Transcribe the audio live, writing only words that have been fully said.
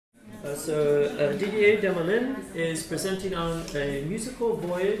Didier Demolin is presenting on a musical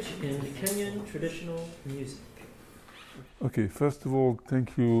voyage in Kenyan traditional music. Okay, first of all,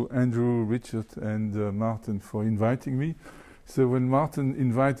 thank you, Andrew, Richard, and Martin for inviting me. So when Martin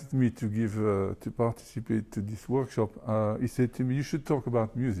invited me to participate to this workshop, he said to me, "You should talk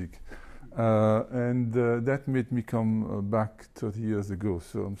about music," and that made me come back 30 years ago.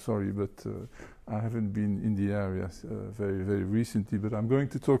 So I'm sorry, but I haven't been in the area very recently. But I'm going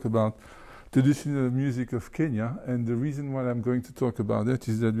to talk about traditional music of Kenya, and the reason why I'm going to talk about that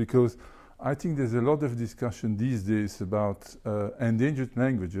is that because I think there's a lot of discussion these days about endangered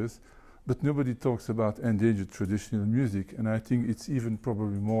languages, but nobody talks about endangered traditional music, and I think it's even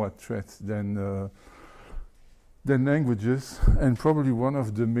probably more a threat than languages. And probably one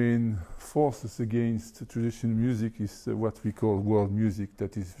of the main forces against traditional music is what we call world music,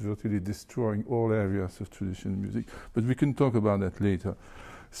 that is virtually destroying all areas of traditional music. But we can talk about that later.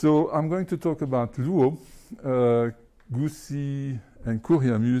 So I'm going to talk about Luo, Gusii, and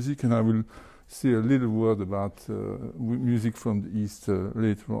Kuria music, and I will say a little word about music from the East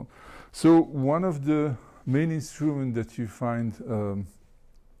later on. So one of the main instruments that you find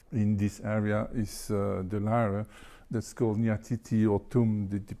in this area is the lyre, that's called nyatiti or tum.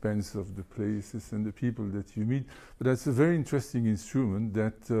 It depends of the places and the people that you meet. But that's a very interesting instrument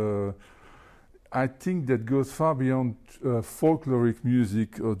that I think that goes far beyond folkloric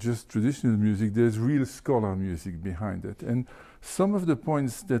music or just traditional music. There's real scholar music behind it. And some of the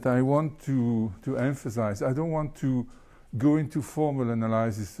points that I want to emphasize, I don't want to go into formal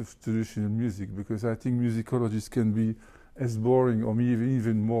analysis of traditional music, because I think musicologists can be as boring or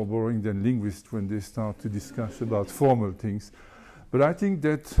even more boring than linguists when they start to discuss about formal things. But I think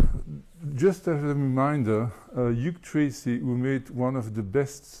that, just as a reminder, Hugh Tracy, who made one of the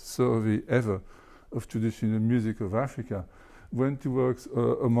best survey ever of traditional music of Africa, went to work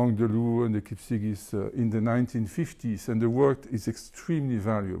among the Luo and the Kipsigis in the 1950s, and the work is extremely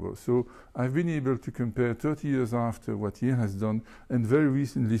valuable. So I've been able to compare 30 years after what he has done, and very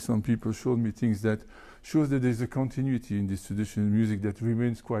recently some people showed me things that shows that there's a continuity in this traditional music that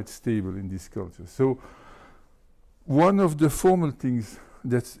remains quite stable in this culture. So one of the formal things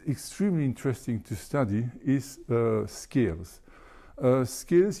that's extremely interesting to study is scales.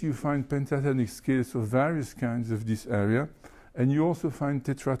 Scales, you find pentatonic scales of various kinds of this area, and you also find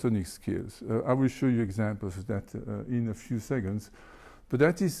tetratonic scales. I will show you examples of that in a few seconds. But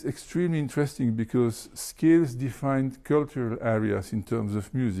that is extremely interesting because scales define cultural areas in terms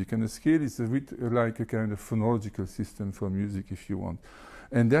of music, and a scale is a bit like a kind of phonological system for music, if you want.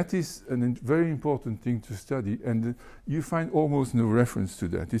 And that is a very important thing to study, and you find almost no reference to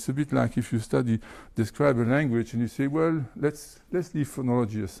that. It's a bit like if you describe a language and you say, well, let's leave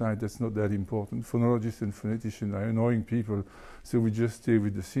phonology aside, that's not that important. Phonologists and phoneticians are annoying people, so we just stay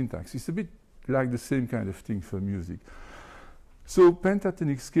with the syntax. It's a bit like the same kind of thing for music. So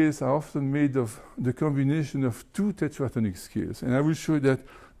pentatonic scales are often made of the combination of two tetratonic scales, and I will show you that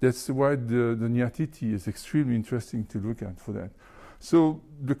that's why the nyatiti is extremely interesting to look at for that. So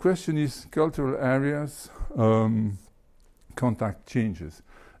the question is cultural areas, contact changes.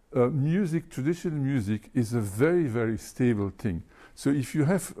 Traditional music is a very stable thing. So if you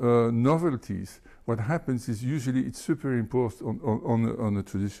have novelties, what happens is usually it's superimposed on a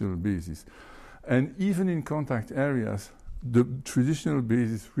traditional basis. And even in contact areas, the traditional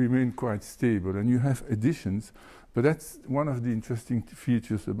basis remain quite stable, and you have additions, but that's one of the interesting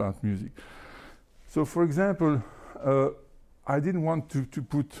features about music. So for example, I didn't want to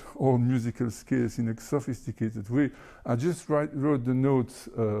put all musical scales in a sophisticated way. I just wrote the notes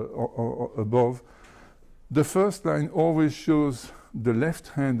above. The first line always shows the left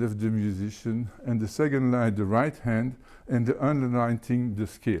hand of the musician, and the second line the right hand, and the underlined thing the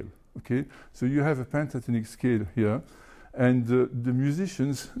scale. Okay, so you have a pentatonic scale here, and the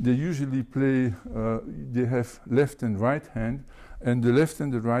musicians, they usually play, they have left and right hand, and the left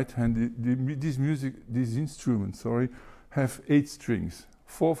and the right hand, these instruments, have 8 strings,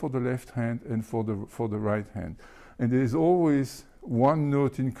 4 for the left hand and for the right hand. And there is always one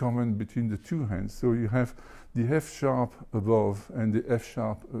note in common between the two hands. So you have the F sharp above and the F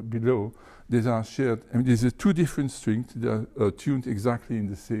sharp below. These are shared. I mean, these are 2 different strings that are tuned exactly in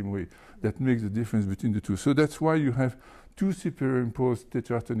the same way. That makes the difference between the two. So that's why you have 2 superimposed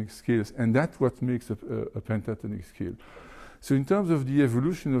tetratonic scales, and that's what makes a pentatonic scale. So in terms of the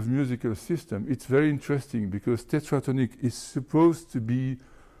evolution of musical system, it's very interesting because tetratonic is supposed to be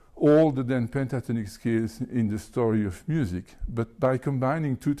all the then pentatonic scales in the story of music. But by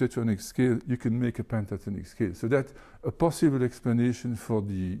combining two tetronic scales, you can make a pentatonic scale. So that's a possible explanation for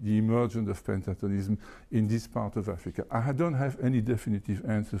the emergence of pentatonism in this part of Africa. I don't have any definitive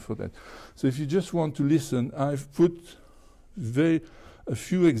answer for that. So if you just want to listen, I've put a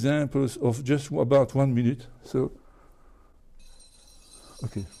few examples of just about 1 minute. So,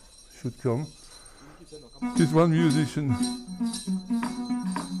 okay, should come. Just one musician.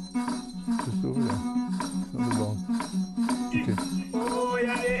 Just over there. It's not about. Okay.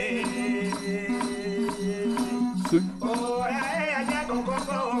 So,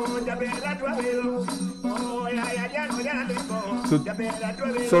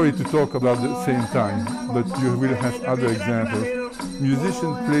 sorry to talk about the same time, but you will have other examples.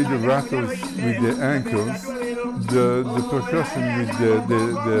 Musicians play the rattles with their ankles, the percussion with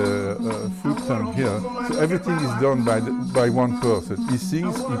the flute tongue here. So everything is done by one person. He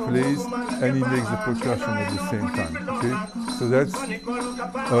sings, he plays, and he makes the percussion at the same time. Okay, so that's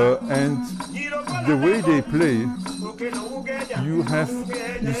and the way they play, you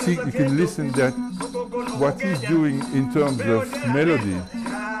can listen that what he's doing in terms of melody.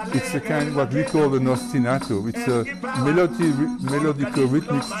 It's a kind of what we call an ostinato. It's a melodical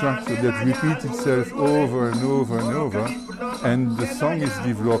rhythmic structure that repeats itself over and over and over, and the song is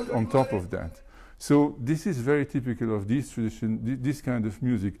developed on top of that. So this is very typical of this tradition, this kind of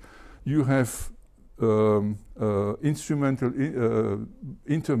music. You have instrumental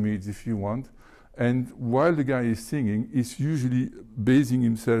intermediates, if you want, and while the guy is singing, he's usually basing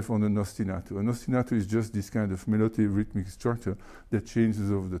himself on an ostinato. An ostinato is just this kind of melodic rhythmic structure that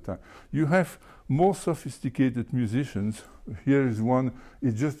changes over the time. You have more sophisticated musicians. Here is one.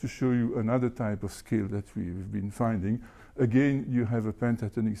 It's just to show you another type of scale that we've been finding. Again, you have a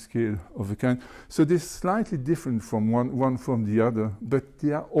pentatonic scale of a kind. So they're slightly different from one from the other, but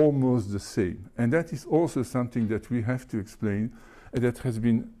they are almost the same. And that is also something that we have to explain, and that has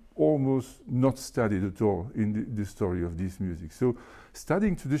been almost not studied at all in the story of this music. So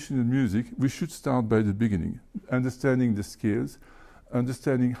studying traditional music, we should start by the beginning, understanding the scales,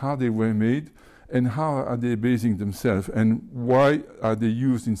 understanding how they were made, and how are they basing themselves, and why are they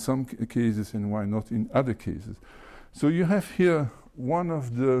used in some cases and why not in other cases. So you have here one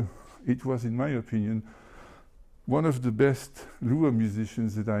of the, it was in my opinion, one of the best Lua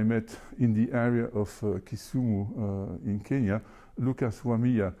musicians that I met in the area of Kisumu in Kenya, Lucas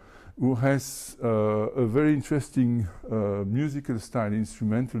Wamia, who has a very interesting musical style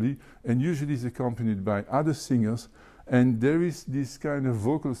instrumentally, and usually is accompanied by other singers. And there is this kind of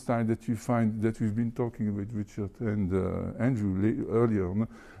vocal style that you find, that we've been talking with Richard and Andrew earlier on,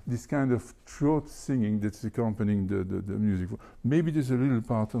 this kind of throat singing that's accompanying the music. Maybe there's a little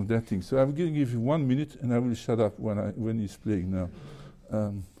part of that thing. So I'm going to give you 1 minute, and I will shut up when he's playing now.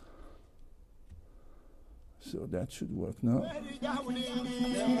 So that should work now.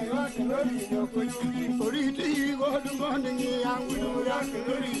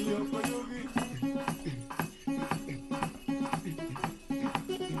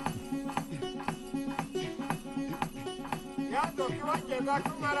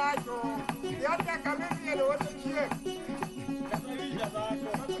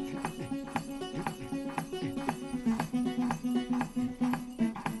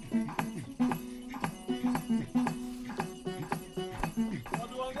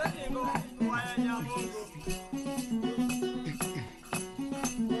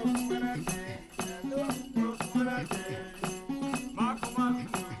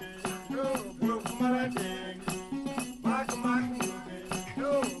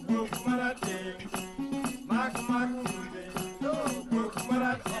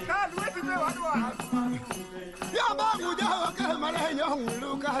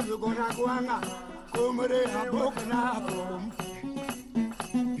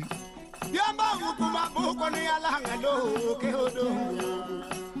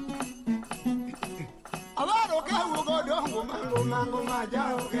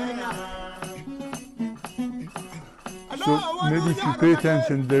 So maybe if you pay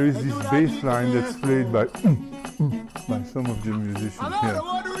attention, there is this bass line that's played by some of the musicians here.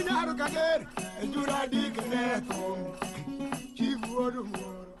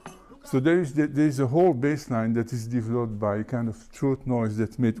 So there is a whole bass line that is developed by a kind of throat noise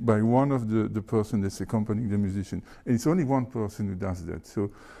that's made by one of the person that's accompanying the musician. And it's only one person who does that.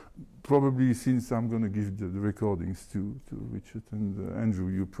 So probably, since I'm going to give the recordings to Richard and Andrew,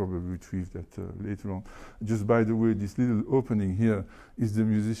 you probably retrieve that later on. Just by the way, this little opening here is the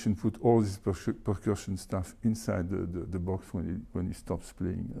musician put all this percussion stuff inside the box when he stops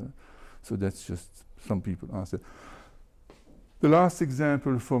playing. So that's just, some people ask that. The last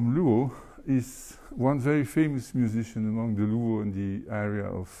example from Luo is one very famous musician among the Luo in the area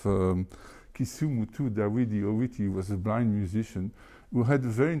of Kisumu too, Dawidi Owiti, was a blind musician who had a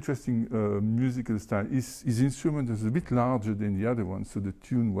very interesting musical style. His instrument was a bit larger than the other one, so the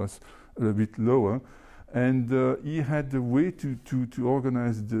tune was a bit lower. And he had a way to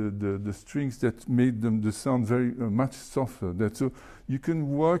organize the strings that made them the sound very much softer. So you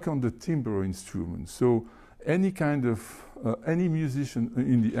can work on the timbre instrument. So any kind of any musician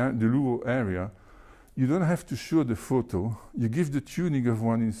in the Luo area, you don't have to show the photo. You give the tuning of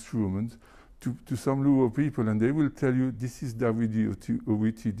one instrument to some Luo people, and they will tell you, this is Dawidi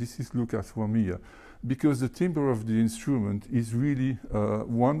Owiti, this is Lucas Wamia, because the timbre of the instrument is really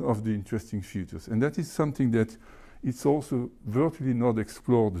one of the interesting features. And that is something that it's also virtually not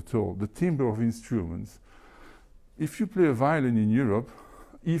explored at all. The timbre of instruments. If you play a violin in Europe,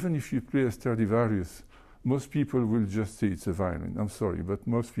 even if you play a Stradivarius, most people will just say it's a violin. I'm sorry, but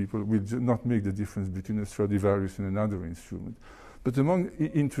most people will not make the difference between a Stradivarius and another instrument. But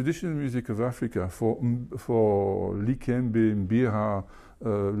in traditional music of Africa, for likembe, mbira,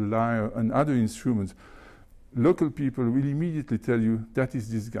 lyre, and other instruments, local people will immediately tell you that is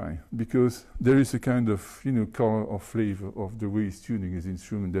this guy, because there is a kind of color or flavor of the way he's tuning his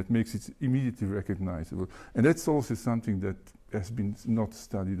instrument that makes it immediately recognizable. And that's also something that has been not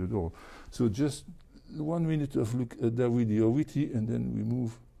studied at all. So just 1 minute of look at Dawidi Owiti, and then we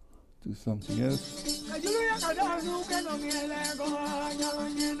move to something else.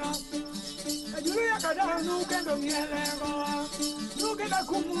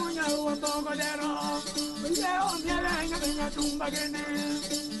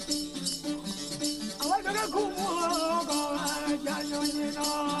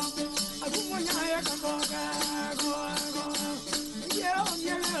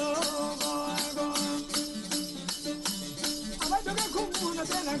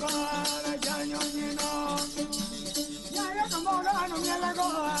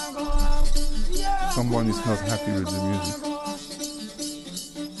 Someone is not happy with the music.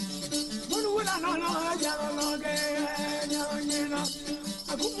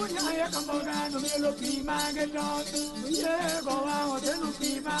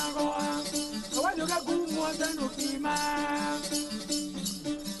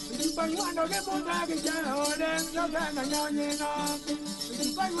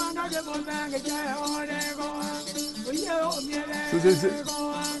 So there's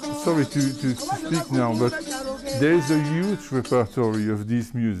sorry to speak now, but there is a huge repertory of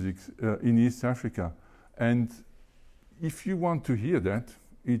these musics in East Africa, and if you want to hear that,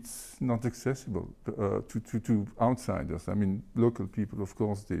 it's not accessible to outsiders. I mean, local people, of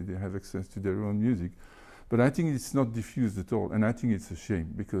course, they have access to their own music, but I think it's not diffused at all, and I think it's a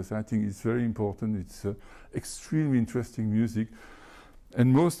shame, because I think it's very important. It's extremely interesting music.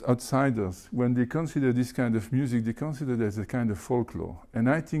 And most outsiders, when they consider this kind of music, they consider it as a kind of folklore. And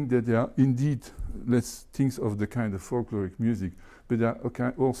I think that there are indeed, let's think of the kind of folkloric music, but there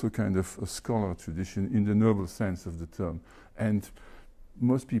are also kind of a scholar tradition in the noble sense of the term. And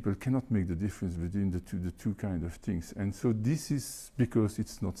most people cannot make the difference between the two kind of things. And so this is because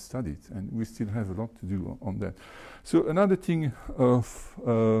it's not studied, and we still have a lot to do on that. So another thing of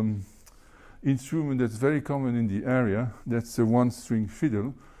instrument that's very common in the area, that's a one-string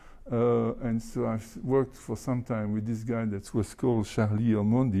fiddle. And so I've worked for some time with this guy that was called Charlie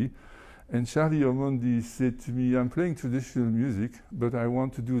Omondi. And Charlie Omondi said to me, I'm playing traditional music, but I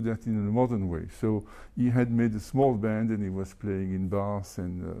want to do that in a modern way. So he had made a small band, and he was playing in bars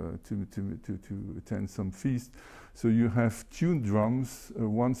and to attend some feast. So you have tuned drums, a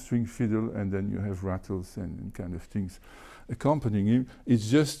one-string fiddle, and then you have rattles and kind of things accompanying him. It's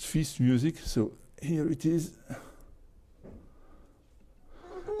just feast music, so here it is.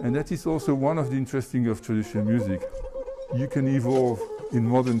 And that is also one of the interesting of traditional music. You can evolve in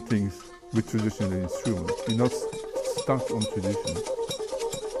modern things with traditional instruments. You're not stuck on tradition.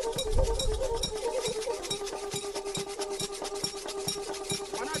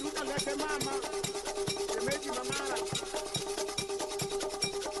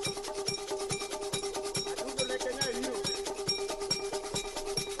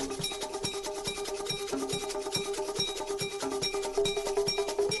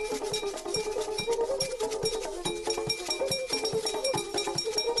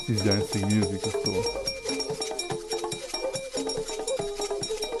 This is dancing music, of course.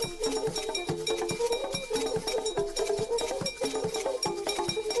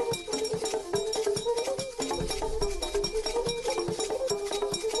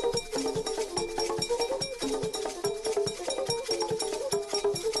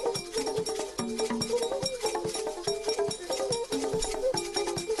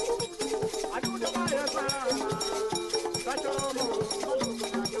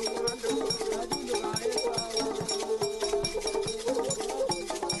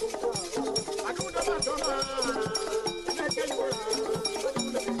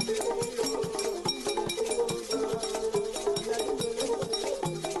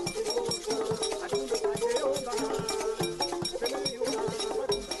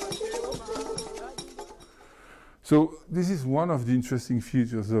 So this is one of the interesting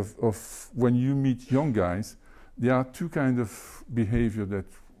features of when you meet young guys. There are two kinds of behavior that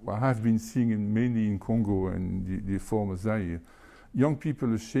I have been seeing mainly in Congo and the former Zaire. Young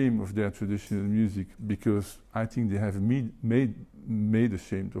people ashamed of their traditional music because I think they have made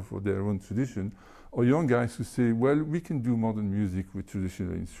ashamed of their own tradition, or young guys who say, well, we can do modern music with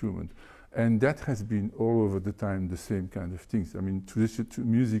traditional instruments. And that has been all over the time the same kind of things. I mean, traditional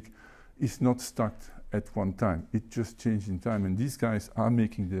music is not stuck at one time. It just changed in time. And these guys are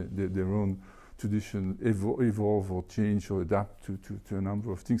making their own tradition evolve or change or adapt to a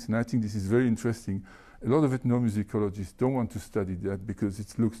number of things. And I think this is very interesting. A lot of ethnomusicologists don't want to study that because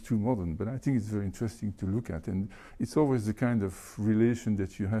it looks too modern, but I think it's very interesting to look at. And it's always the kind of relation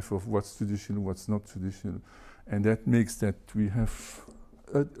that you have of what's traditional, what's not traditional. And that makes that we have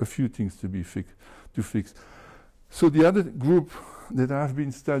a few things to fix. So the other group that I've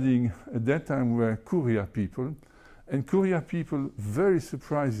been studying at that time were Kuria people. And Kuria people, very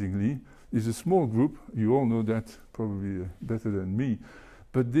surprisingly, is a small group. You all know that probably better than me.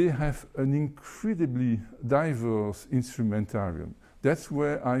 But they have an incredibly diverse instrumentarium. That's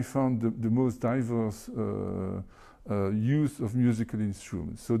where I found the most diverse use of musical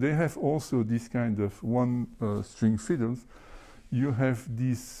instruments. So they have also this kind of one-string fiddles. You have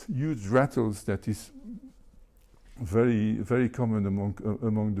these huge rattles that is very, very common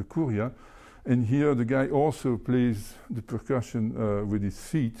among the Kuria. And here the guy also plays the percussion with his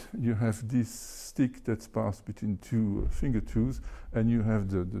feet. You have this stick that's passed between two finger tools, and you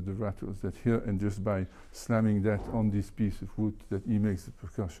have the rattles that here, and just by slamming that on this piece of wood that he makes the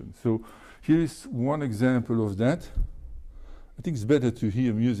percussion. So here is one example of that. I think it's better to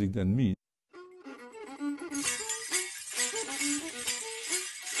hear music than me.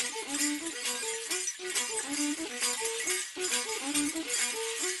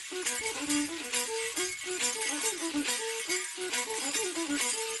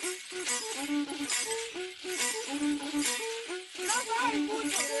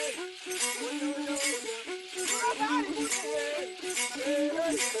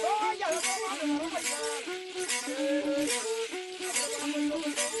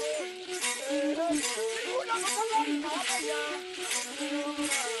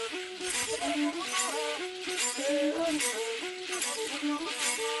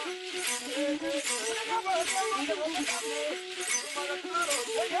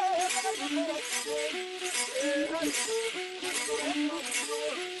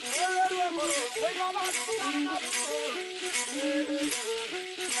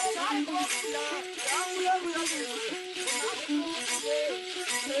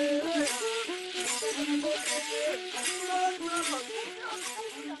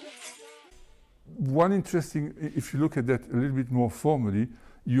 One interesting, if you look at that a little bit more formally,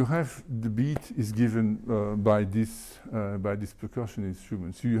 you have the beat is given by this percussion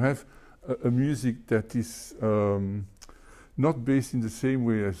instrument. So you have a music that is not based in the same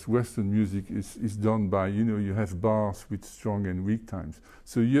way as Western music is done by, you have bars with strong and weak times.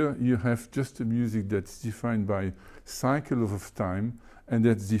 So here you have just a music that's defined by cycle of time, and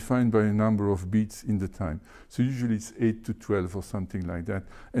that's defined by a number of beats in the time. So usually it's 8 to 12 or something like that.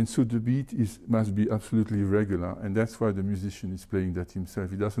 And so the beat must be absolutely regular, and that's why the musician is playing that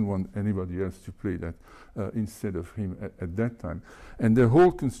himself. He doesn't want anybody else to play that instead of him at that time. And the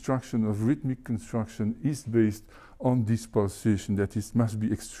whole construction of rhythmic construction is based on this pulsation that must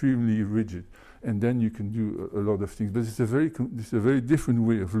be extremely rigid. And then you can do a lot of things. But it's a very different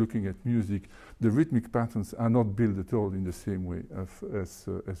way of looking at music. The rhythmic patterns are not built at all in the same way as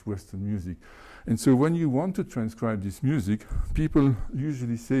Western music. And so when you want to transcribe this music, people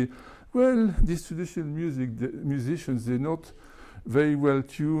usually say, well, this traditional music, the musicians, they're not very well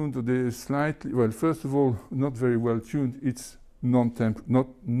tuned, or they're slightly, well, first of all, not very well tuned. It's not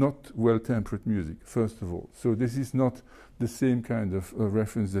well-tempered music, first of all. So this is not the same kind of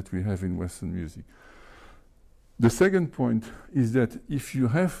reference that we have in Western music. The second point is that if you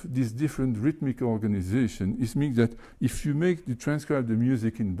have this different rhythmic organization, it means that if you transcribe the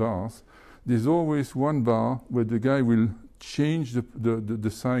music in bars, there's always one bar where the guy will change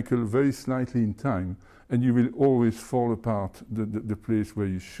the cycle very slightly in time, and you will always fall apart the place where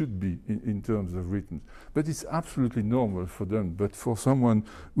you should be in terms of rhythm. But it's absolutely normal for them. But for someone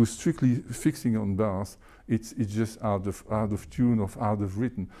who's strictly fixing on bars, it's just out of tune or out of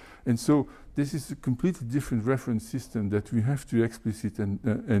rhythm. And so this is a completely different reference system that we have to explicit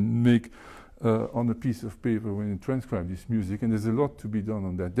and make on a piece of paper when you transcribe this music, and there's a lot to be done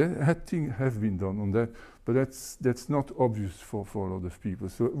on that. Things have been done on that, but that's not obvious for a lot of people.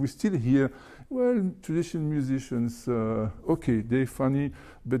 So we still hear, well, traditional musicians, okay, they're funny,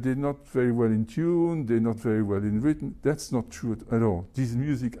 but they're not very well in tune, they're not very well in rhythm. That's not true at all. These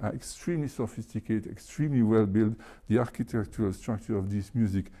music are extremely sophisticated, extremely well built. The architectural structure of this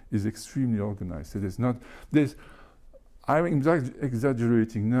music is extremely organized. So I'm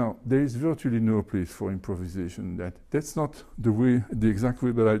exaggerating now. There is virtually no place for improvisation. That's not the exact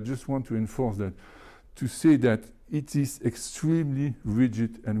way, but I just want to enforce that, to say that it is extremely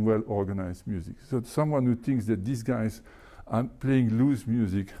rigid and well organized music. So someone who thinks that these guys are playing loose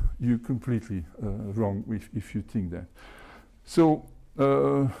music, you're completely wrong if you think that. So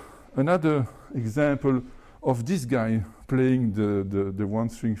another example of this guy playing the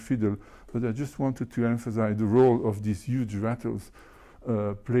one-string fiddle, but I just wanted to emphasize the role of these huge rattles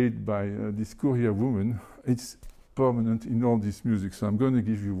played by this Kuria woman. It's permanent in all this music. So I'm going to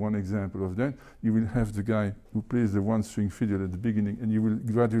give you one example of that. You will have the guy who plays the one-string fiddle at the beginning, and you will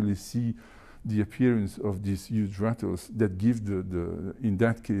gradually see the appearance of these huge rattles that give in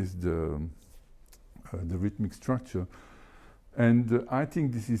that case, the rhythmic structure. And I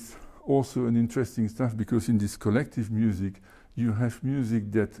think this is also an interesting stuff, because in this collective music, you have music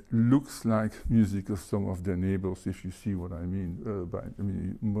that looks like music of some of their neighbors, if you see what I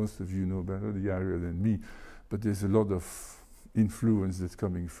mean. Most of you know better the area than me, but there's a lot of influence that's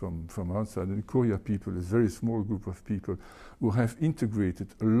coming from outside. And the Kuria people is a very small group of people who have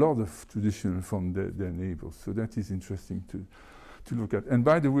integrated a lot of tradition from their neighbors. So that is interesting to look at. And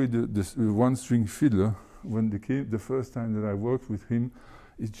by the way, the one-string fiddler, when they came, the first time that I worked with him,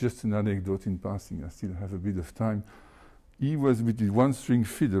 it's just an anecdote in passing. I still have a bit of time. He was with the one-string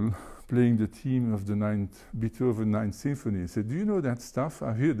fiddle playing the theme of the Beethoven 9th Symphony. He said, "Do you know that stuff?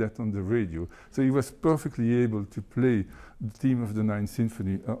 I heard that on the radio." So he was perfectly able to play the theme of the 9th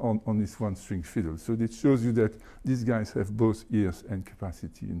Symphony on his one-string fiddle. So it shows you that these guys have both ears and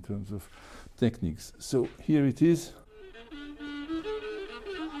capacity in terms of techniques. So here it is.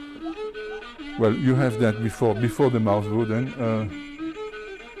 Well, you have that before the mouse bow then.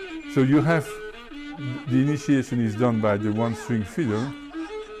 So you have the initiation is done by the one-string fiddle,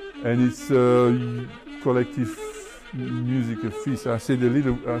 and it's collective music of feast. I said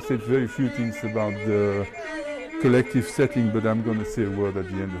very few things about the collective setting, but I'm going to say a word at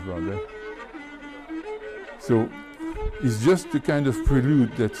the end about that. So it's just the kind of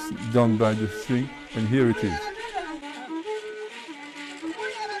prelude that's done by the string, and here it is.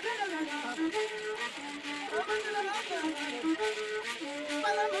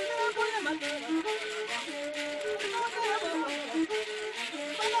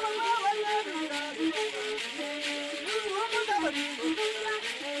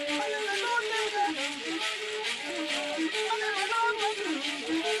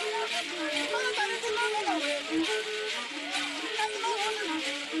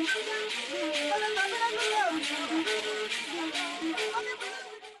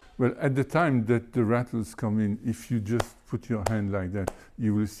 Well, at the time that the rattles come in, if you just put your hand like that,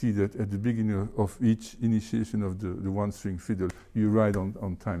 you will see that at the beginning of each initiation of the one-string fiddle, you ride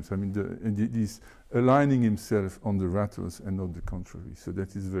on time. So, I mean, it is aligning himself on the rattles and not the contrary. So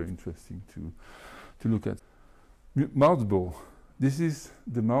that is very interesting to look at. Mouse bow. This is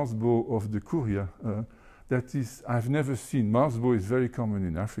the mouse bow of the Kuria. That is, I've never seen. Mouse bow is very common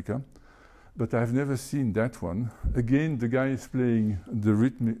in Africa, but I've never seen that one. Again, the guy is playing the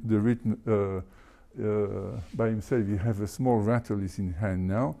rhythm by himself. You have a small rattle in his hand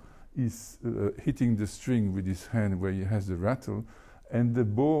now. He's hitting the string with his hand where he has the rattle, and the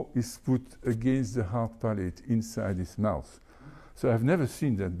bow is put against the hard palate inside his mouth. So I've never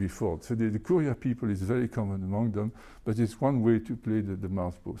seen that before. So the Kuria people is very common among them, but it's one way to play the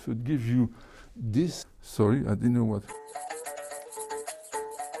mouse bow. So it gives you this. Sorry, I didn't know what.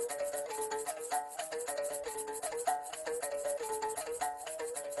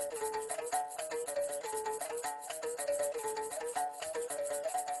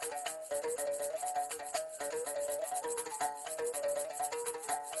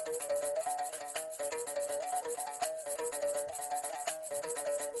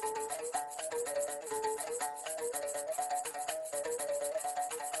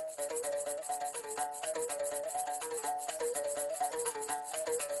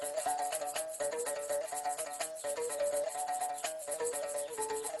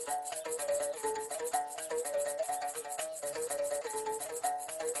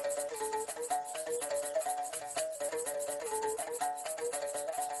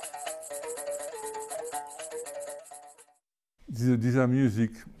 these are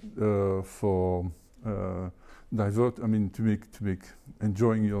music for to make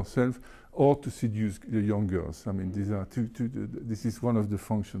enjoying yourself or to seduce the young girls. I mean, these are this is one of the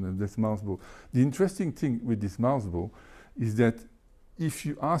functions of this mouse bow. The interesting thing with this mouse bow is that if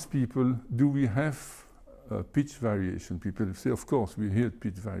you ask people, do we have pitch variation? People say, of course, we hear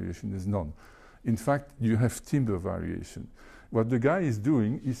pitch variation. There's none. In fact, you have timbre variation. What the guy is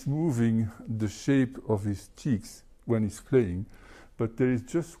doing is moving the shape of his cheeks when he's playing, but there is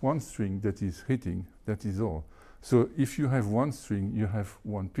just one string that is hitting, that is all. So if you have one string, you have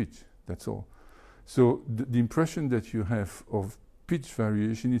one pitch, that's all. So the impression that you have of pitch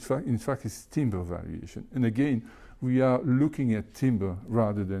variation, in fact is timbre variation. And again, we are looking at timbre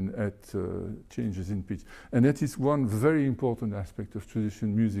rather than at changes in pitch. And that is one very important aspect of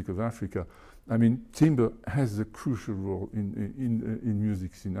traditional music of Africa. I mean, timbre has a crucial role in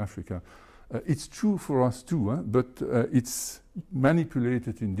music in Africa. It's true for us too, but it's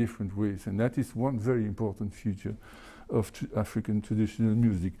manipulated in different ways, and that is one very important feature of African traditional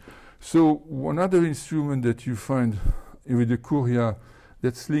music. So one other instrument that you find with the Kuria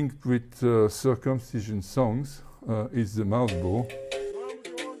that's linked with circumcision songs is the mouse bow.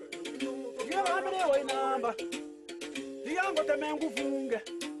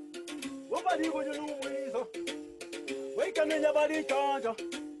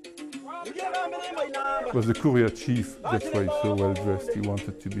 It was the Kuria chief, that's why he's so well dressed. He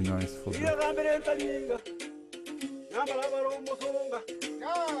wanted to be nice for them.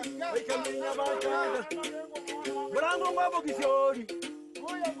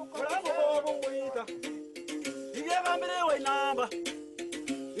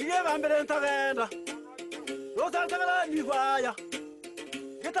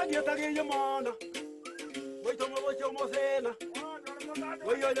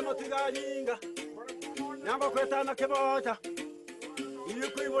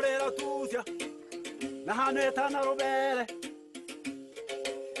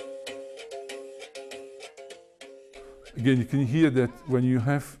 Again, you can hear that when you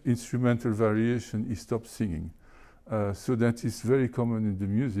have instrumental variation, he stops singing. So that is very common in the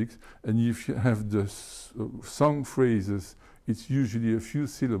music. And if you have the song phrases, it's usually a few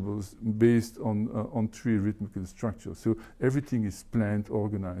syllables based on three rhythmical structures. So everything is planned,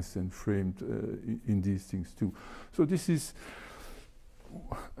 organized, and framed in these things too. So this is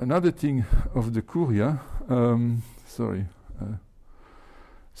another thing of the Kuria.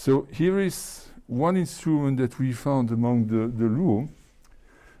 So here is one instrument that we found among the Luo.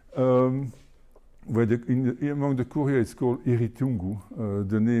 Among the Kuria it's called iritungu.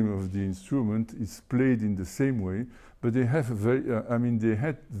 The name of the instrument is played in the same way, but they have they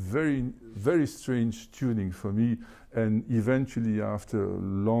had very strange tuning for me, and eventually after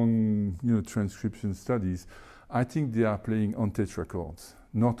long transcription studies, I think they are playing on tetrachords,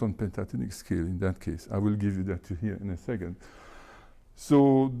 not on pentatonic scale in that case. I will give you that to hear in a second.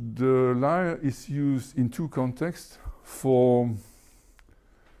 So the lyre is used in two contexts: for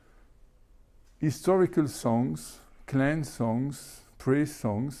historical songs, clan songs, praise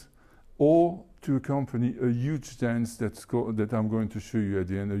songs, or to accompany a huge dance that I'm going to show you at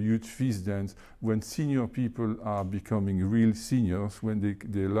the end, a huge feast dance, when senior people are becoming real seniors, when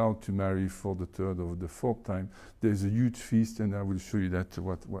they're allowed to marry for the third or the fourth time. There's a huge feast, and I will show you that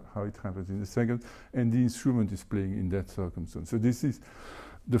how it happens in a second. And the instrument is playing in that circumstance. So this is,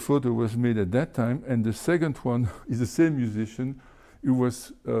 the photo was made at that time, and the second one is the same musician who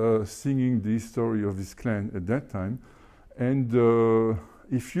was singing the story of his clan at that time. And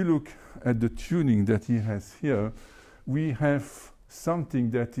if you look at the tuning that he has here, we have something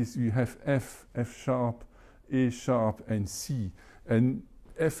that is, we have F, F sharp, A sharp, and C. And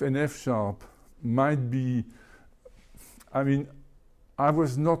F and F sharp might be, I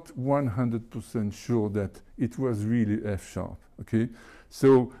was not 100% sure that it was really F sharp, okay?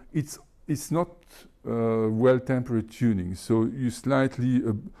 So it's not well-tempered tuning. So you slightly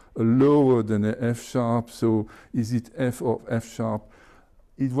a lower than a F sharp. So is it F or F sharp?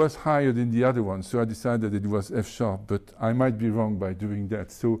 It was higher than the other one, so I decided it was F sharp, but I might be wrong by doing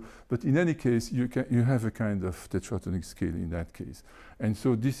that. So, but in any case, you have a kind of tetratonic scale in that case. And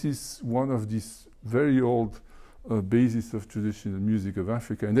so this is one of these very old basis of traditional music of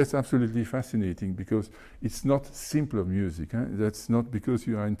Africa, and that's absolutely fascinating because it's not simpler music. That's not because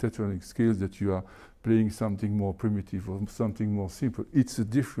you are in tetronic scales that you are playing something more primitive or something more simple. It's a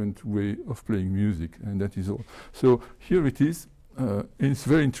different way of playing music, and that is all. So here it is. It's a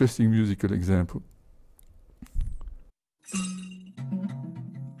very interesting musical example.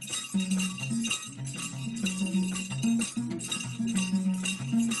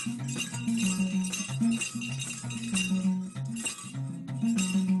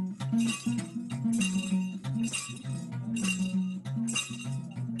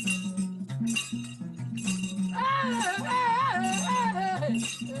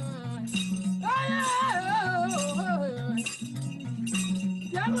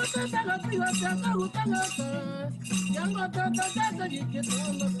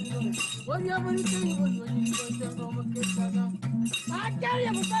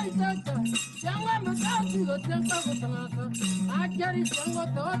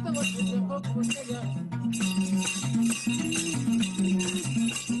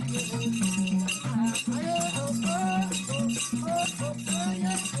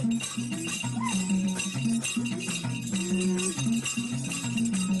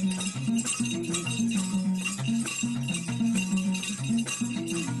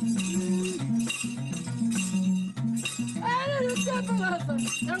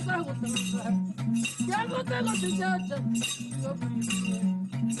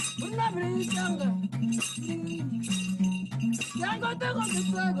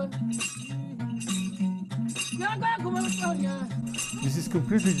 This is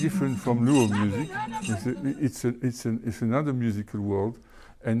completely different from Luo music. It's another musical world.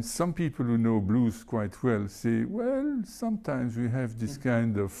 And some people who know blues quite well say, well, sometimes we have this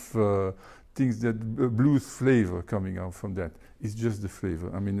kind of things that blues flavor coming out from that. It's just the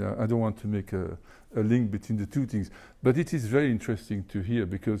flavor. I mean, I don't want to make a link between the two things, but it is very interesting to hear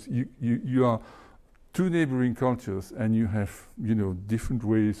because you are two neighboring cultures and you have, you know, different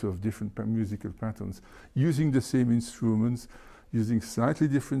ways of different musical patterns, using the same instruments, using slightly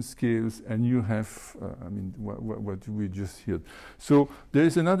different scales, and you have, I mean, what we just heard. So there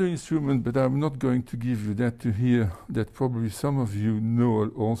is another instrument, but I'm not going to give you that to hear, that probably some of you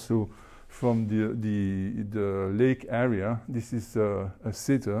know also from the lake area. This is a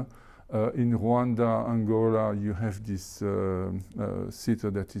cite. In Rwanda, Angola, you have this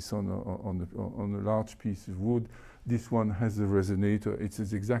cite that is on a large piece of wood. This one has a resonator. It's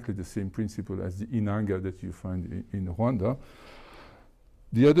exactly the same principle as the inanga that you find in Rwanda.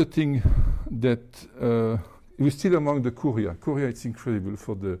 The other thing that we're still among the Kuria. Kuria, it's incredible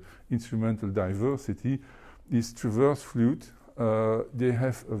for the instrumental diversity, is traverse flute. They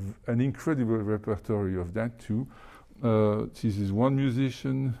have an incredible repertoire of that too. This is one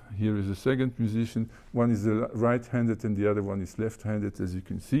musician, here is a second musician. One is right-handed and the other one is left-handed, as you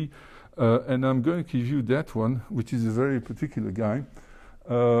can see. And I'm going to give you that one, which is a very particular guy,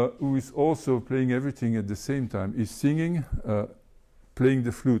 who is also playing everything at the same time. He's singing, playing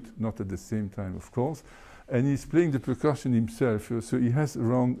the flute, not at the same time, of course, and he's playing the percussion himself. So he has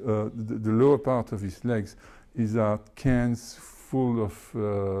around the lower part of his legs is cans full of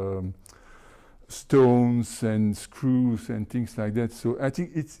stones and screws and things like that. So I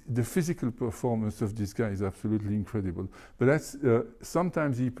think it's the physical performance of this guy is absolutely incredible. But that's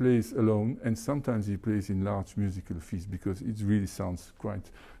sometimes he plays alone and sometimes he plays in large musical feasts because it really sounds quite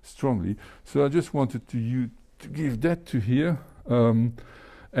strongly. So I just wanted to give that to hear.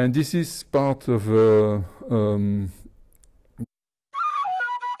 And this is part of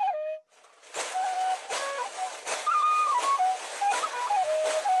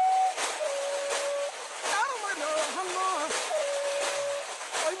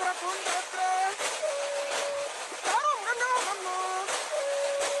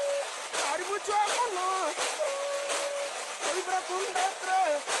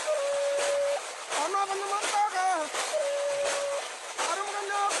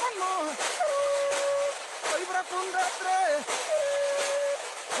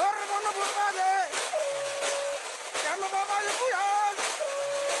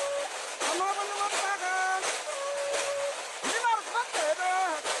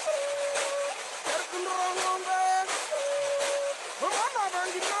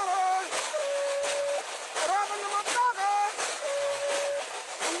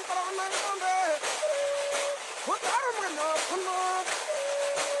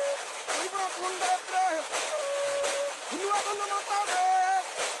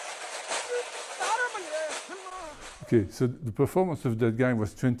Okay, so the performance of that guy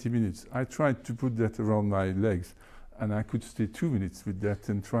was 20 minutes. I tried to put that around my legs, and I could stay 2 minutes with that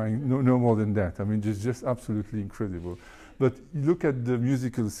and trying no more than that. I mean, just absolutely incredible. But look at the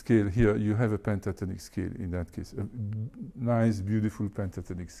musical scale here. You have a pentatonic scale in that case, a nice, beautiful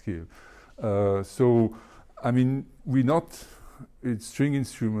pentatonic scale. So, I mean, we're not string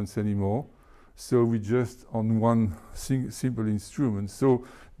instruments anymore. So we just on one simple instrument. So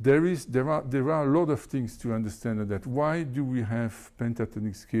there are a lot of things to understand on that. Why do we have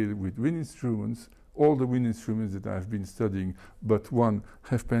pentatonic scale with wind instruments? All the wind instruments that I've been studying, but one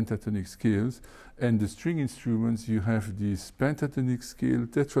have pentatonic scales. And the string instruments, you have this pentatonic scale,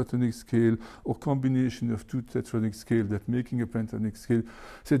 tetratonic scale, or combination of two tetratonic scales that making a pentatonic scale.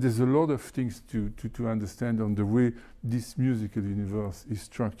 So there's a lot of things to understand on the way this musical universe is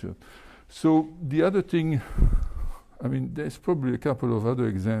structured. So the other thing I mean, there's probably a couple of other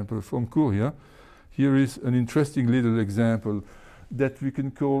examples from Kuria. Here is an interesting little example that we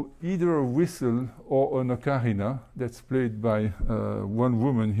can call either a whistle or an ocarina that's played by one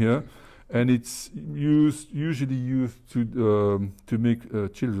woman here, and it's usually used to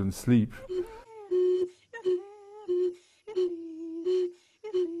make children sleep.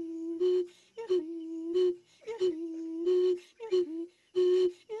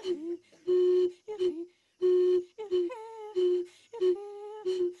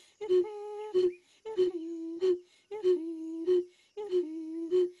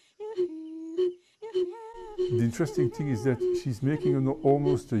 The interesting thing is that she's making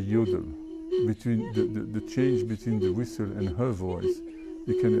almost a yodel between the change between the whistle and her voice.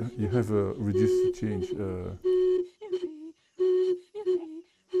 You have a reduced change.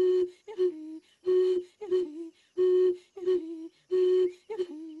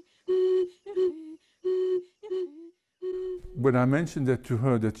 When I mentioned that to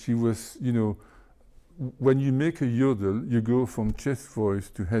her, that she was, you know, when you make a yodel, you go from chest voice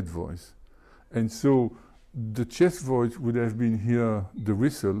to head voice. And so the chest voice would have been here the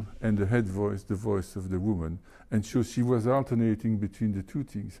whistle, and the head voice the voice of the woman. And so she was alternating between the two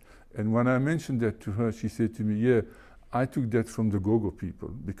things. And when I mentioned that to her, she said to me, yeah, I took that from the go-go people,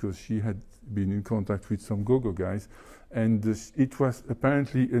 because she had been in contact with some go-go guys, and it was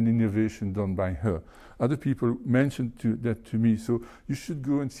apparently an innovation done by her. Other people mentioned that to me, so you should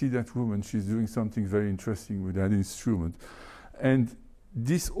go and see that woman. She's doing something very interesting with that instrument. And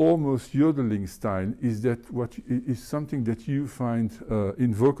this almost yodeling style is something that you find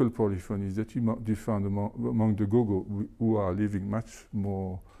in vocal polyphonies, that you found among the go-go who are living much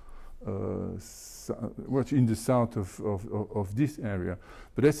more much in the south of this area.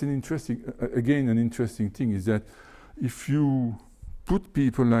 But that's an interesting, again, an interesting thing is that if you put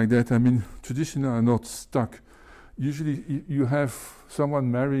people like that, I mean, traditions are not stuck. Usually you have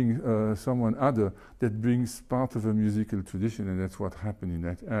someone marrying someone other that brings part of a musical tradition, and that's what happened in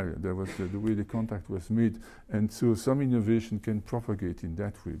that area. That was the way the contact was made, and so some innovation can propagate in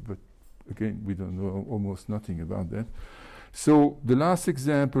that way, but again, we don't know almost nothing about that. So the last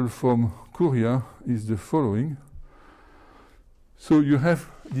example from Kuria is the following. So you have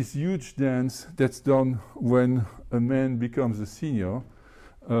this huge dance that's done when a man becomes a senior.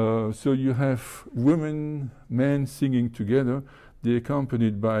 So you have women, men singing together. They're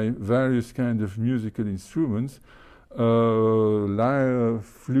accompanied by various kind of musical instruments, lyre,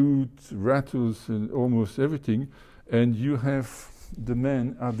 flute, rattles, and almost everything. And you have the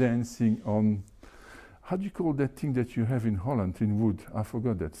men are dancing on, how do you call that thing that you have in Holland, in wood? I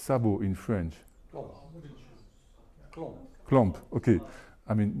forgot that. Sabot in French. Klomp. Klomp, okay.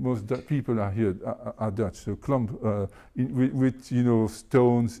 I mean, most people are here are Dutch, so klomp with you know,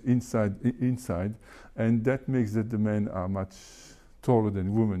 stones inside, and that makes that the men are much taller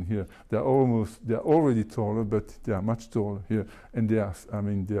than women here. They're already taller, but they are much taller here, and they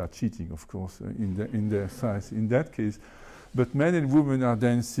are cheating, of course, in their size in that case. But men and women are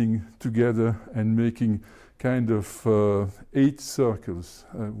dancing together and making kind of 8 circles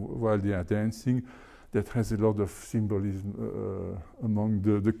while they are dancing. That has a lot of symbolism among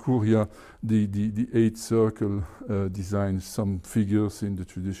the Kuria. The 8 circle designs some figures in the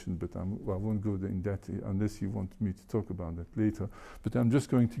tradition, but I won't go in that unless you want me to talk about that later. But I'm just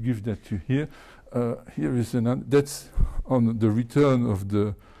going to give that to here. Here is another, that's on the return of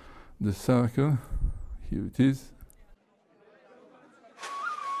the circle. Here it is.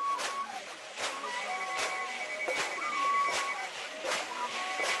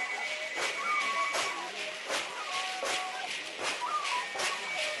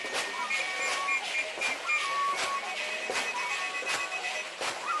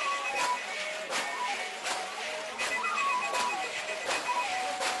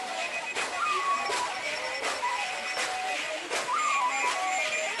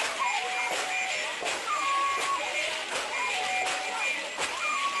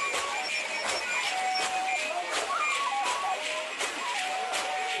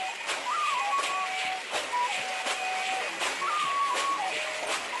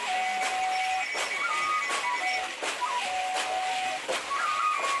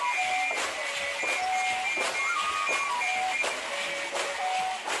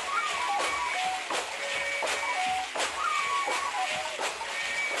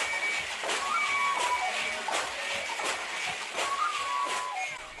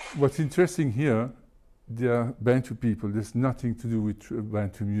 What's interesting here, they are Bantu people. There's nothing to do with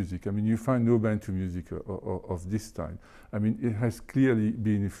Bantu music. I mean, you find no Bantu music of this style. I mean, it has clearly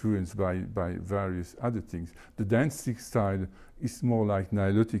been influenced by various other things. The dancing style is more like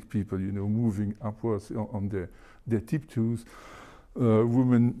Nilotic people, you know, moving upwards on their tiptoes.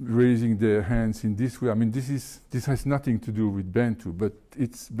 Women raising their hands in this way. I mean, this has nothing to do with Bantu, but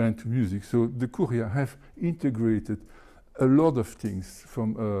it's Bantu music. So the Kuria have integrated a lot of things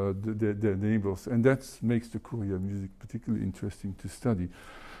from their neighbors, and that makes the Kuria music particularly interesting to study.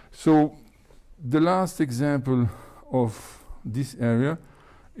 So the last example of this area,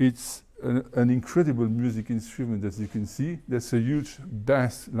 it's an incredible music instrument, as you can see. That's a huge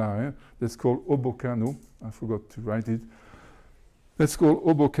bass lyre that's called obokano. I forgot to write it. That's called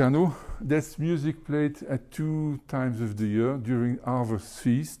obokano. That's music played at 2 times of the year during harvest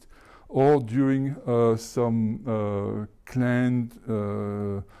feast or during some clan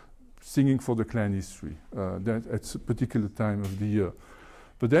singing for the clan history. That at a particular time of the year.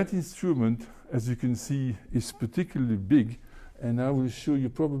 But that instrument, as you can see, is particularly big, and I will show you.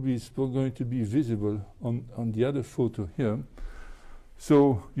 Probably it's going to be visible on the other photo here.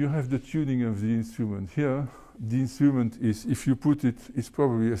 So you have the tuning of the instrument here. The instrument is, if you put it, it's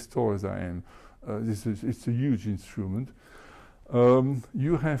probably as tall as I am. It's a huge instrument.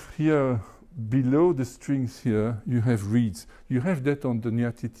 You have here, below the strings here, you have reeds. You have that on the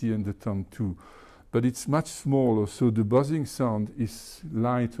nyatiti and the tom too, but it's much smaller, so the buzzing sound is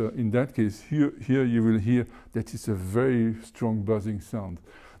lighter. In that case, here you will hear that it's a very strong buzzing sound.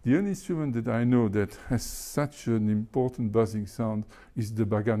 The only instrument that I know that has such an important buzzing sound is the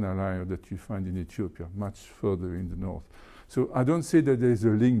bagana lyre that you find in Ethiopia, much further in the north. So I don't say that there is a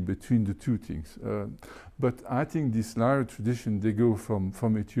link between the two things, but I think this lyre tradition, they go from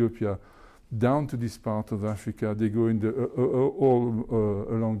Ethiopia down to this part of Africa. They go in all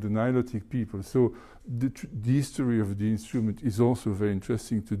along the Nilotic people. So the history of the instrument is also very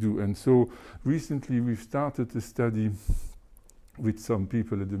interesting to do. And so recently we've started a study with some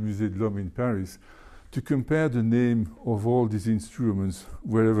people at the Musée de l'Homme in Paris to compare the name of all these instruments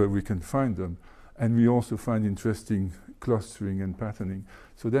wherever we can find them. And we also find interesting clustering and patterning.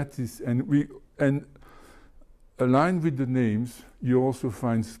 So that is, and aligned with the names, you also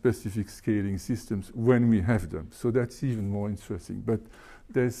find specific scaling systems when we have them. So that's even more interesting. But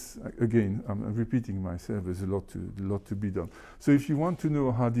there's, again, I'm repeating myself, there's a lot to be done. So if you want to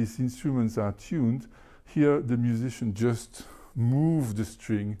know how these instruments are tuned, here the musician just move the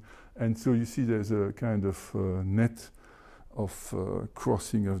string, and so you see there's a kind of net of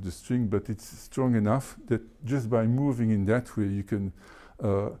crossing of the string, but it's strong enough that just by moving in that way you can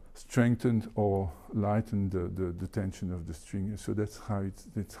strengthen or lighten the tension of the string. So that's how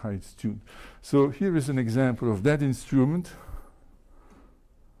it's tuned. So here is an example of that instrument.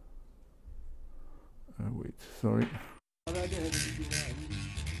 Wait, sorry.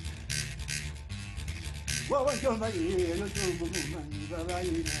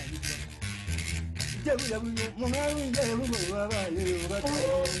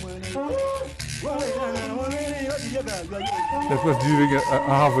 That was during a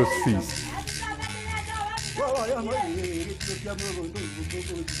harvest feast.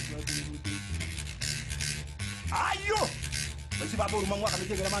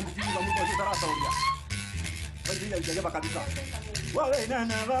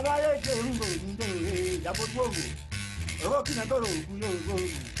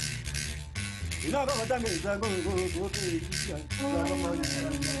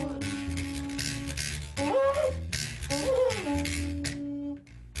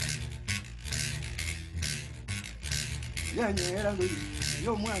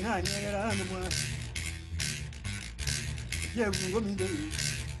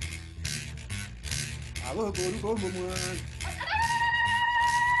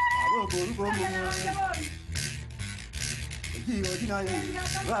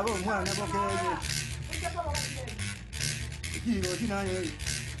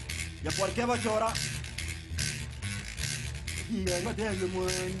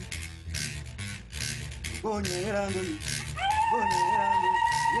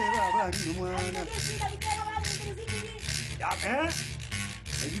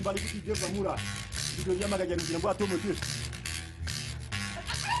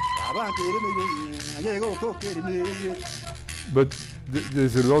 But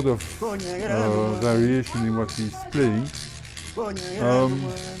there's a lot of variation in what he's playing.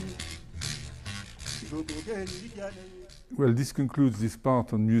 Well, this concludes this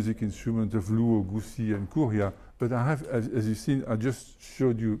part on music instrument of Luo, Gusii and Kuria, but I have, as you've seen, I just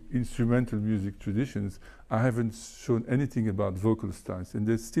showed you instrumental music traditions. I haven't shown anything about vocal styles, and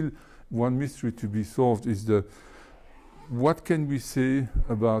there's still one mystery to be solved is what can we say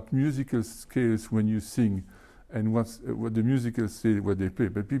about musical scales when you sing, and what the musicals say what they play.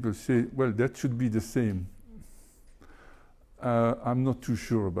 But people say, well, that should be the same. I'm not too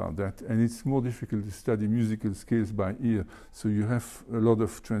sure about that, and it's more difficult to study musical scales by ear. So you have a lot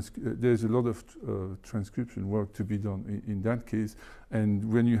of there's a lot of transcription work to be done in that case.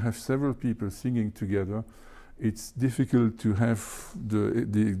 And when you have several people singing together, it's difficult to have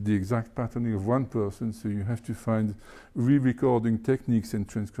the exact patterning of one person. So you have to find re-recording techniques and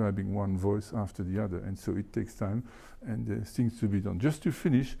transcribing one voice after the other, and so it takes time and things to be done. Just to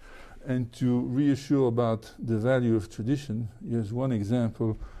finish, and to reassure about the value of tradition, here's one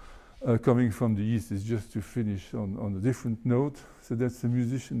example coming from the East. Is just to finish on a different note. So that's a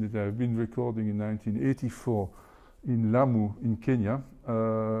musician that I've been recording in 1984 in Lamu in Kenya.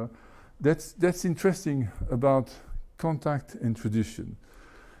 That's interesting about contact and tradition.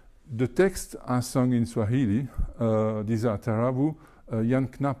 The texts are sung in Swahili. These are Tarabu. Jan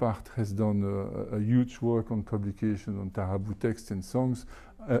Knappart has done a huge work on publication on Tarabu texts and songs.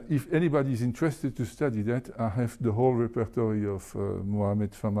 If anybody is interested to study that, I have the whole repertory of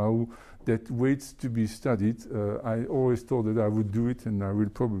Mohamed Famau that waits to be studied. I always thought that I would do it, and I will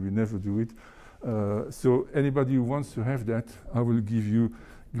probably never do it. So anybody who wants to have that, I will give you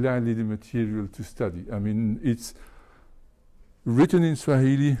gladly the material to study. I mean, it's written in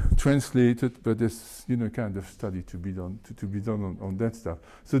Swahili, translated, but there's kind of study to be done on that stuff.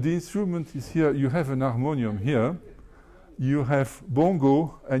 So the instrument is here. You have an harmonium here. You have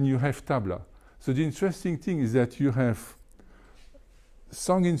bongo and you have tabla. So the interesting thing is that you have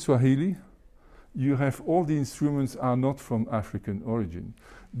sung in Swahili. You have all the instruments are not from African origin.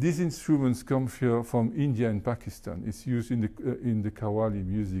 These instruments come here from India and Pakistan. It's used in the Qawwali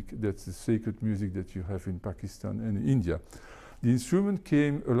music. That's the sacred music that you have in Pakistan and India. The instrument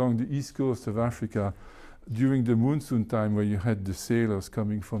came along the east coast of Africa during the monsoon time, where you had the sailors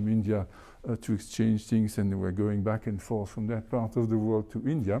coming from India to exchange things, and they were going back and forth from that part of the world to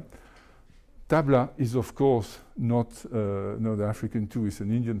India. Tabla is, of course, not African too. It's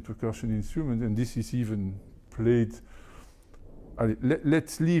an Indian percussion instrument, and this is even played.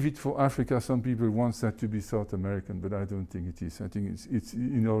 Let's leave it for Africa. Some people want that to be South American, but I don't think it is. I think it's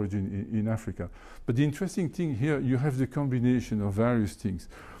in origin in Africa. But the interesting thing here, you have the combination of various things.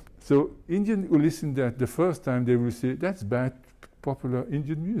 So Indian who listen to that the first time, they will say, that's bad popular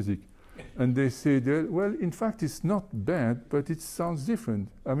Indian music. And they say, well, in fact, it's not bad, but it sounds different.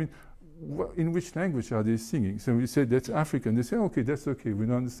 I mean, in which language are they singing? So we say that's African. They say, okay, that's okay. We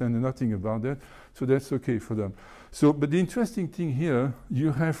don't understand nothing about that, so that's okay for them. So, but the interesting thing here,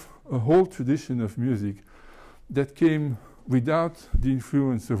 you have a whole tradition of music that came without the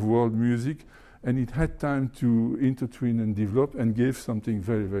influence of world music, and it had time to intertwine and develop and gave something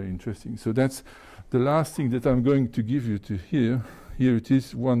very, very interesting. So that's the last thing that I'm going to give you to hear. Here it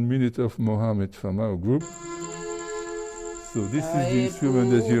is, 1 minute of Mohamed Famau group. So this is the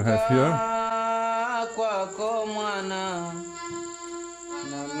instrument that you have here.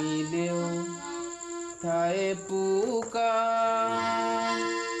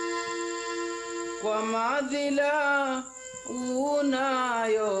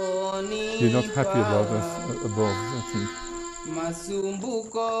 You're not happy about us above, I think.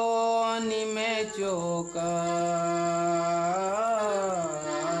 Masumbuko nimechoka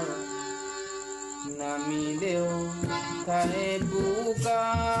nami leo taebuka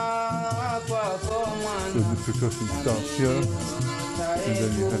kwako mwana. So the percussion starts here, and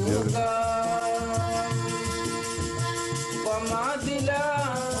then you have the other. Kwa madila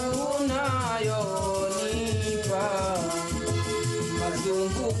unayonipa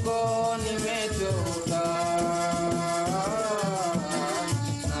masumbuko nimechoka.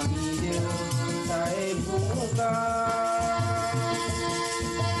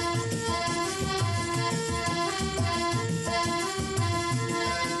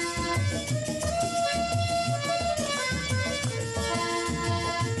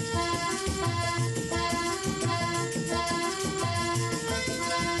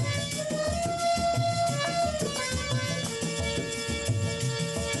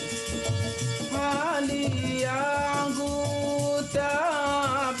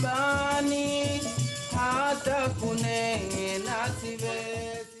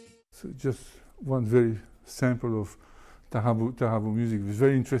 So just one very sample of Tarabu music. It was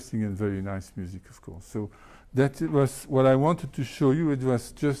very interesting and very nice music, of course. So that was what I wanted to show you. It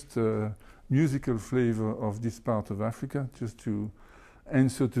was just a musical flavor of this part of Africa, just to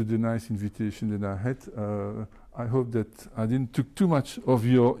answer to the nice invitation that I had. I hope that I didn't took too much of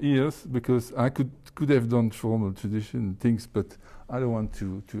your ears, because I could have done formal tradition things, but I don't want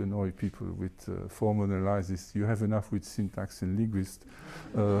to annoy people with formal analysis. You have enough with syntax and linguists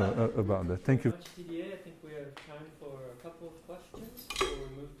about that. Thank you. Didier, I think we have time for a couple of questions before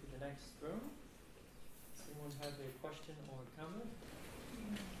we move to the next room. Does anyone have a question or a comment?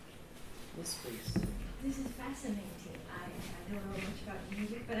 Yes, please. This is fascinating. I don't know much about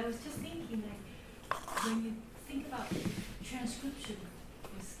music, but I was just thinking, like, when you think about transcription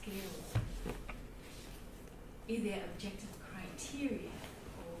for scales, is there objective criteria,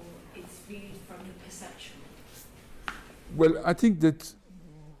 or it's really from the perception? Well, I think that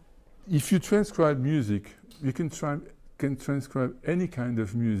if you transcribe music, you can transcribe any kind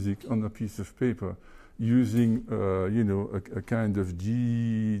of music on a piece of paper using, you know, a kind of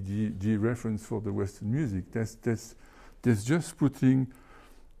G reference for the Western music. That's just putting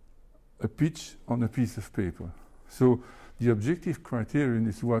a pitch on a piece of paper. So the objective criterion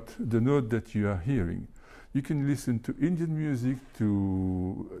is what the note that you are hearing. You can listen to Indian music,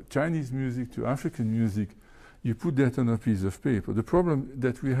 to Chinese music, to African music. You put that on a piece of paper. The problem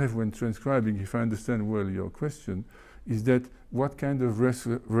that we have when transcribing, if I understand well your question, is that what kind of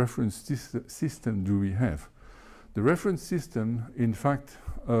reference system do we have? The reference system, in fact,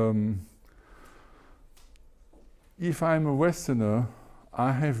 if I'm a Westerner,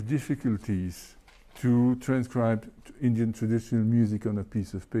 I have difficulties to transcribe Indian traditional music on a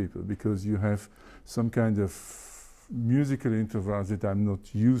piece of paper, because you have some kind of musical intervals that I'm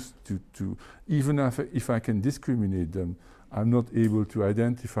not used to. Even if I can discriminate them, I'm not able to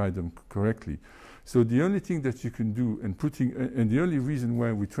identify them correctly. So the only thing that you can do, and the only reason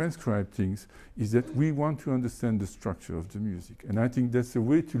why we transcribe things, is that we want to understand the structure of the music. And I think that's a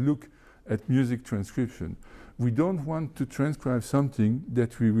way to look at music transcription. We don't want to transcribe something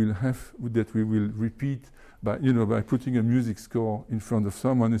that we will repeat by putting a music score in front of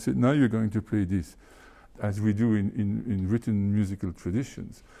someone and say, now you're going to play this, as we do in written musical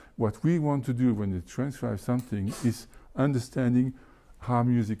traditions. What we want to do when we transcribe something is understanding how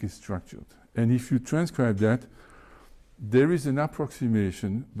music is structured. And if you transcribe that, there is an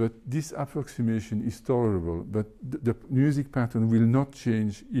approximation, but this approximation is tolerable. But the music pattern will not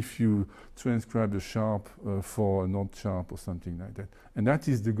change if you transcribe a sharp for a not sharp or something like that. And that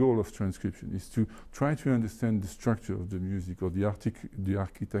is the goal of transcription, is to try to understand the structure of the music, or the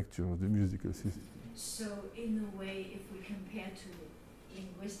architecture of the musical system. So in a way, if we compare to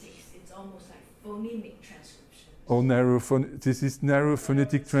linguistics, it's almost like phonemic transcription. Or this is narrow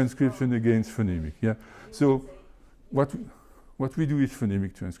phonetic transcription against phonemic. Yeah. So what we do is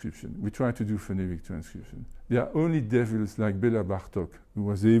phonemic transcription. We try to do phonemic transcription. There are only devils like Bela Bartok, who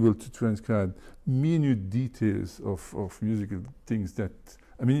was able to transcribe minute details of musical things that,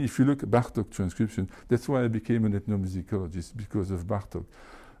 I mean, if you look at Bartok transcription, that's why I became an ethnomusicologist, because of Bartok.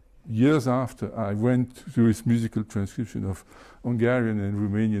 Years after, I went through his musical transcription of Hungarian and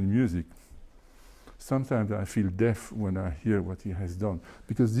Romanian music. Sometimes I feel deaf when I hear what he has done,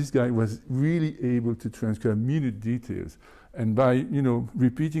 because this guy was really able to transcribe minute details. And by,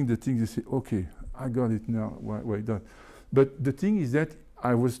 repeating the things, you say, okay, I got it now, why not? But the thing is that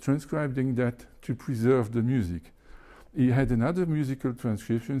I was transcribing that to preserve the music. He had another musical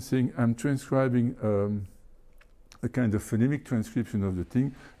transcription saying, I'm transcribing a kind of phonemic transcription of the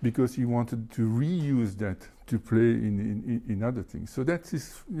thing, because he wanted to reuse that to play in other things. So that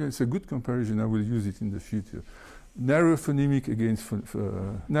is, it's a good comparison. I will use it in the future. Narrow phonemic against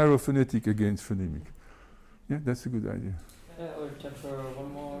narrow phonetic against phonemic. Yeah, that's a good idea. Or time for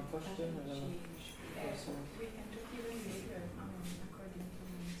one more question. We can talk even later, according to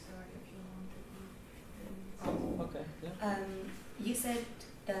me. Sorry if you want to. Okay. Yeah. You said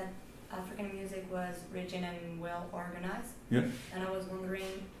that African music was rigid and well organized. Yeah. And I was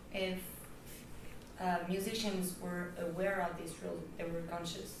wondering if musicians were aware of these rules, they were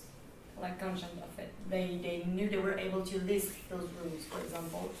conscious of it. They knew they were able to list those rules, for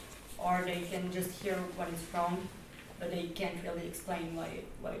example, or they can just hear what is wrong, but they can't really explain why it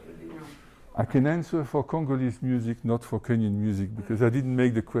would be wrong. I can answer for Congolese music, not for Kenyan music, because I didn't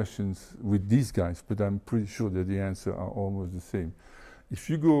make the questions with these guys, but I'm pretty sure that the answers are almost the same. If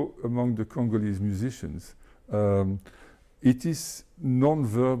you go among the Congolese musicians, it is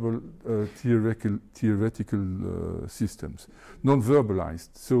non-verbal theoretical systems, non-verbalized.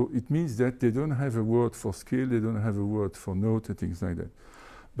 So it means that they don't have a word for scale, they don't have a word for note and things like that.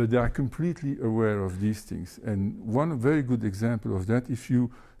 But they are completely aware of these things. And one very good example of that, if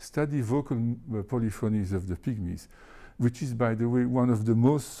you study vocal polyphonies of the Pygmies, which is, by the way, one of the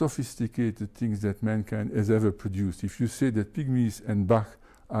most sophisticated things that mankind has ever produced. If you say that Pygmies and Bach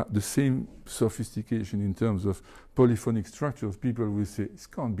the same sophistication in terms of polyphonic structures, people will say, it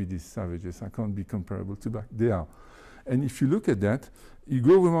can't be these savages, I can't be comparable to back. They are. And if you look at that, you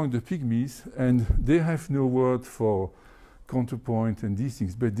go among the pygmies, and they have no word for counterpoint and these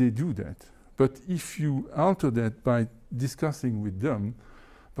things, but they do that. But if you alter that by discussing with them,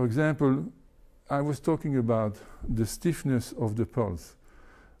 for example, I was talking about the stiffness of the pulse.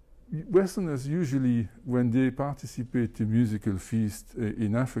 Westerners usually, when they participate in musical feast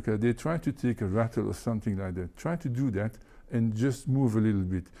in Africa, they try to take a rattle or something like that. Try to do that and just move a little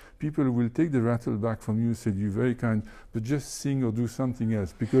bit. People will take the rattle back from you, say, you're very kind, but just sing or do something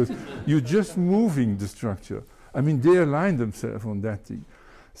else, because you're just moving the structure. I mean, they align themselves on that thing.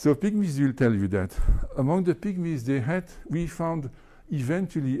 So pygmies will tell you that. Among the pygmies we found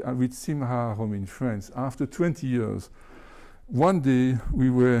eventually with Simharom in France, after 20 years, one day we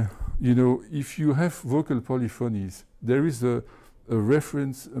were, if you have vocal polyphonies, there is a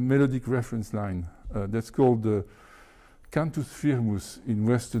melodic reference line that's called the cantus firmus in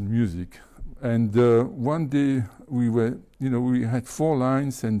Western music. And one day we had 4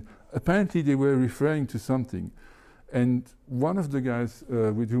 lines, and apparently they were referring to something. And one of the guys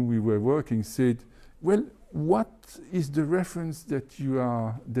with whom we were working said, well, what is the reference that you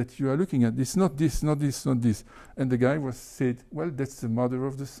are looking at? It's not this, not this, not this. And the guy said, well, that's the mother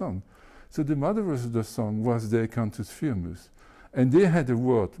of the song. So the mother of the song was their cantus firmus. And they had a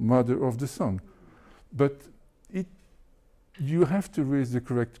word, mother of the song. But you have to raise the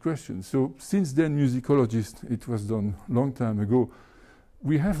correct question. So since then, musicologists, it was done a long time ago,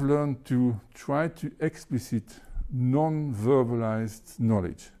 we have learned to try to explicit non-verbalized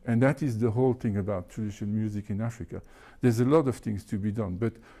knowledge. And that is the whole thing about traditional music in Africa. There's a lot of things to be done,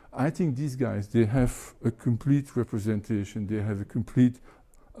 but I think these guys, they have a complete representation, they have a complete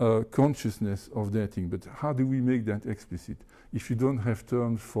consciousness of their thing. But how do we make that explicit? If you don't have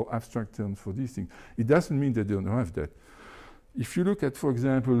terms for abstract terms for these things, it doesn't mean that they don't have that. If you look at, for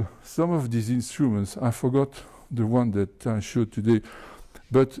example, some of these instruments, I forgot the one that I showed today,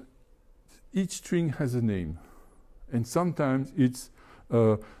 but each string has a name. And sometimes it's,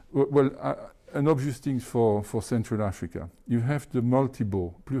 an obvious thing for Central Africa. You have the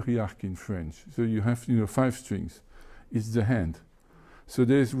multi-bow, pluriarque in French. So you have 5 strings. It's the hand. So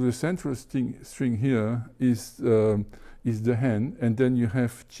there's the central string here is the hand, and then you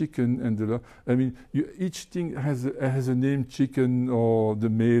have chicken and each thing has a name, chicken or the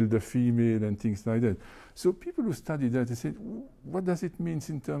male, the female, and things like that. So people who study that, they say, what does it mean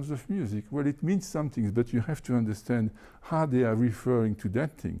in terms of music? Well, it means something, but you have to understand how they are referring to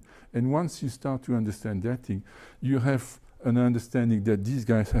that thing. And once you start to understand that thing, you have an understanding that these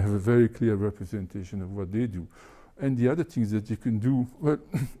guys have a very clear representation of what they do. And the other things that you can do, well,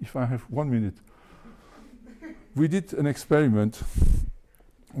 if I have 1 minute, we did an experiment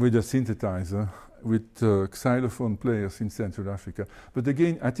with a synthesizer with xylophone players in Central Africa. But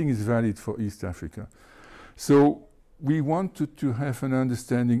again, I think it's valid for East Africa. So we wanted to have an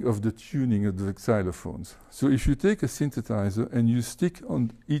understanding of the tuning of the xylophones. So if you take a synthesizer and you stick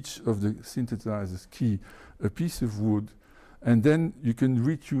on each of the synthesizer's key a piece of wood, and then you can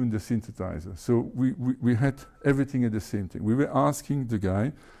retune the synthesizer. So we had everything at the same time. We were asking the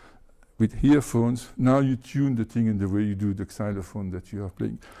guy with earphones, now you tune the thing in the way you do the xylophone that you are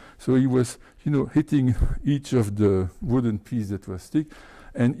playing. So he was, hitting each of the wooden piece that was stick,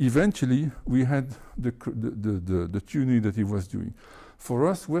 and eventually we had the tuning that he was doing. For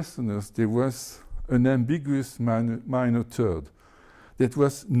us Westerners, there was an ambiguous minor third that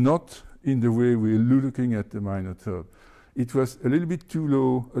was not in the way we're looking at the minor third. It was a little bit too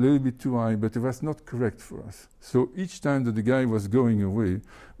low, a little bit too high, but it was not correct for us. So each time that the guy was going away,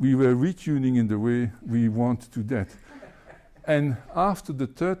 we were retuning in the way we want to that. And after the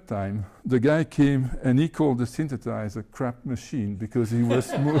 3rd time, the guy came and he called the synthesizer crap machine because he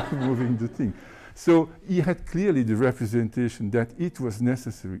was moving the thing. So he had clearly the representation that it was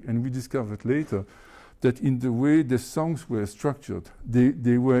necessary. And we discovered later that in the way the songs were structured,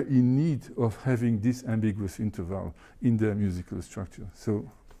 they were in need of having this ambiguous interval in their musical structure. So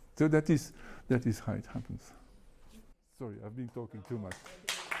that is how it happens. Sorry, I've been talking too much.